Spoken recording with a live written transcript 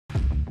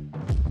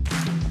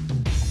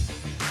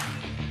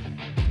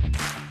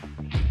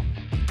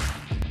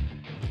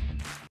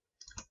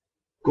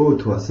Go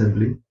to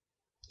Assembly.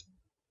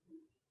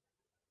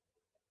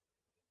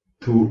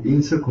 To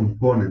insert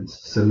components,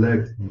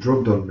 select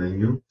drop-down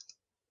menu,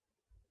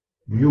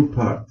 New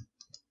Part.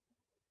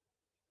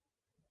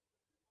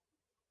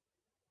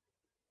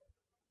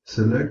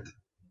 Select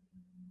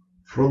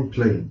Front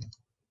Plane.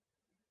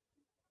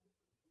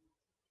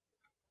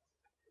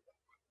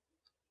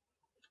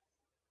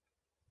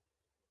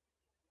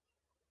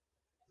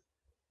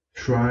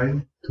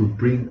 Try to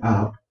bring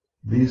up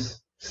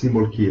this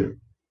symbol here,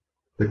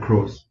 the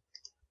cross.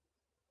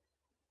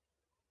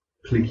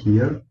 Click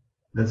here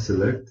and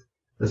select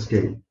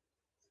Escape.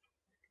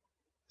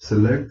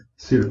 Select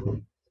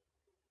Circle.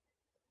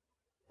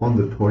 On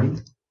the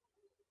point,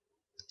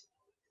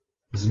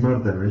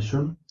 Smart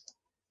Dimension,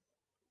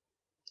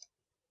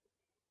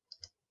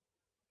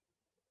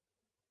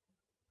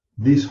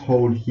 this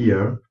hole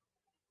here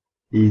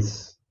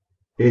is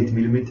 8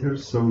 mm,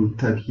 so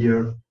type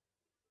here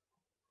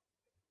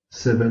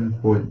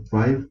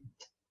 7.5,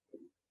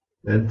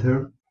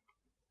 enter,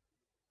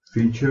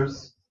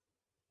 features,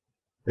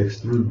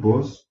 Extruded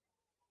Boss,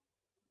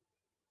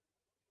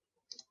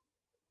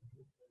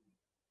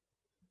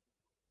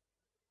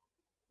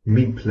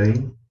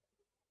 mid-plane,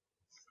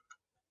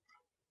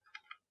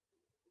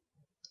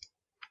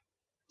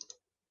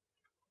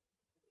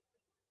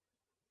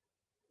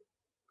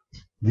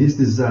 this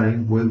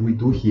design, what we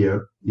do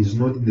here, is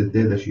not in the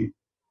datasheet.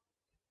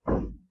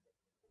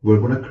 We're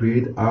going to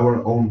create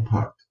our own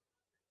part.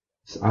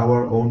 It's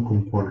our own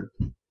component.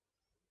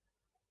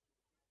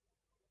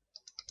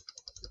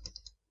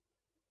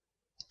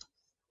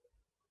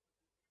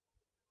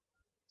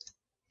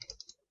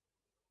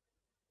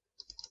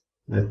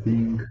 I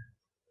think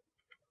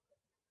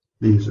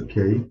this is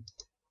okay.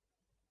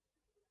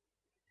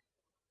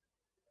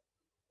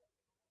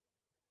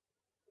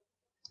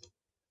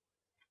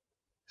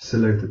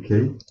 Select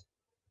OK.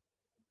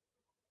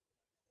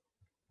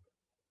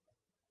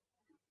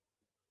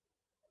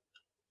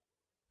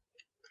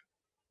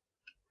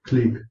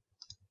 Click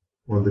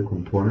on the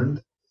component,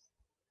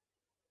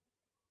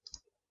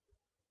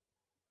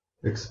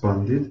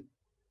 expand it,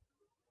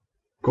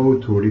 go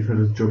to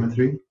reference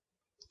geometry,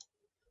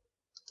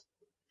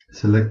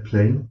 select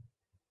plane,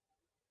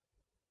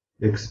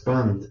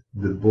 expand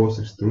the boss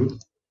extrude,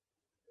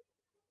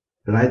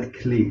 right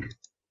click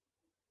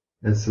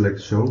and select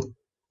show,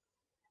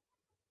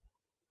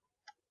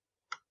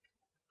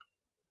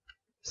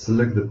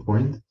 select the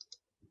point,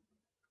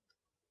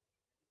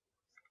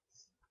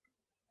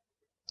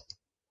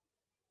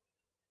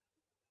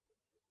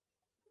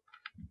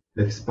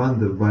 expand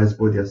the vice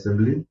body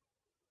assembly,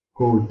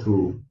 go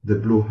to the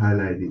blue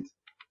highlighted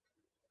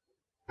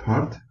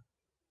part.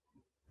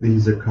 This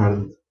is the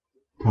current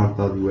part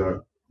that we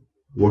are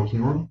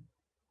working on,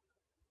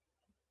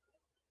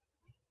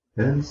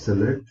 and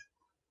select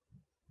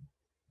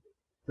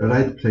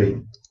right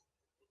plane,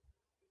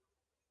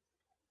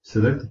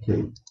 select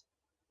OK.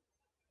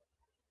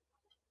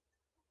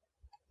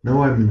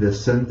 Now I'm in the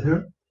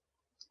center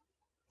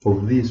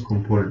of this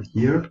component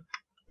here,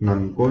 and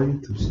I'm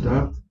going to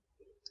start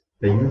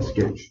a new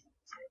sketch.